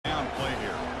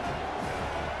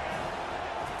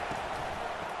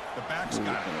back's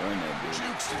got it.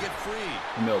 Jukes to get free.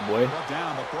 Come here, boy.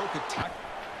 Down, but broke attack.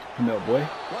 Come here, boy.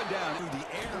 One down through the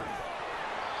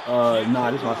air.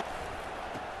 Nah, this one.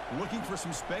 Looking for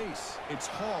some space. It's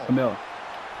Hall. Come here.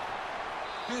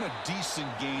 And a decent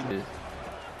game.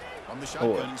 On the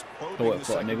Throw shotgun, it. he's Throw probing it, the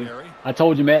fuck, nigga. secondary. I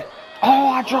told you, Matt. Oh,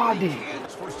 I dropped it.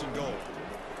 It's first and goal.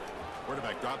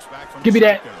 Quarterback drops back from Give me the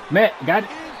that. shotgun. Matt, got it.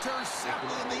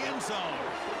 Intercepted in the end zone.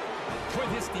 But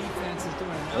his defense is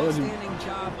doing an outstanding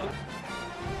job of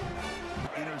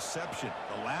Interception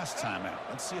the last time out.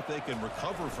 Let's see if they can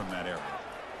recover from that area.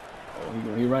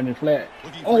 Oh, he running flat.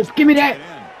 Oh, give me that.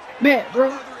 Matt, bro.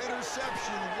 Another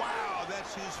interception. Wow,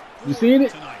 that's his You seen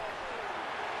it? tonight.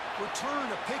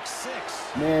 Return a pick six.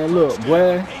 Man, look,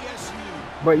 boy.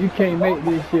 ASU. Bro, you can't make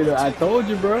this shit up. I told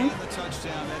you, bro. And the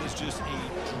touchdown, that is just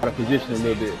Out of position a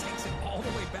little bit. takes it all the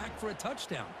way back for a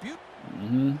touchdown.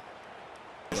 Mm-hmm.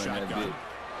 shotgun.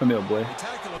 Come here, boy.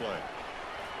 Tackle play.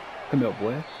 Come here,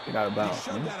 boy. Get out of He bounds,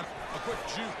 shoved man. down a quick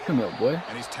juke. Come here, boy.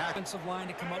 And he's tackled. Offensive line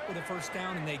to come up with a first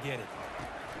down, and they get it.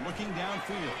 Looking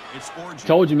downfield. It's Orgy.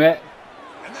 Told you, Matt.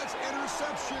 And that's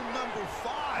interception number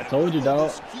 5. I told you, dog.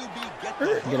 This QB get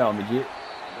the Get off me, Jit.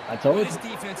 I told His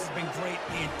you. defense has been great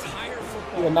the entire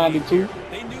football You're game. 92.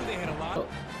 They knew they had a lot.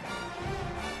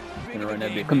 Gonna run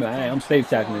that bit. Come here. Hey, I'm safe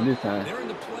tackling this time. They're in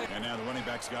the play. And now the running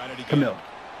back's got it again. Come here.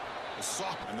 The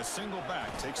sock and the single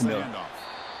back takes Come the here.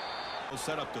 handoff. Will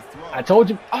set up the throw. I told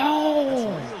you. That's Oh!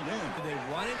 reeled in. Do they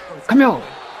run it or Come here.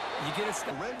 You get a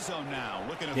step. Red zone now.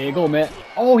 Looking to There you throw. go, Matt.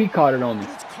 Oh, he caught it on me.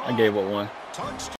 It's I caught. gave up one. Touched.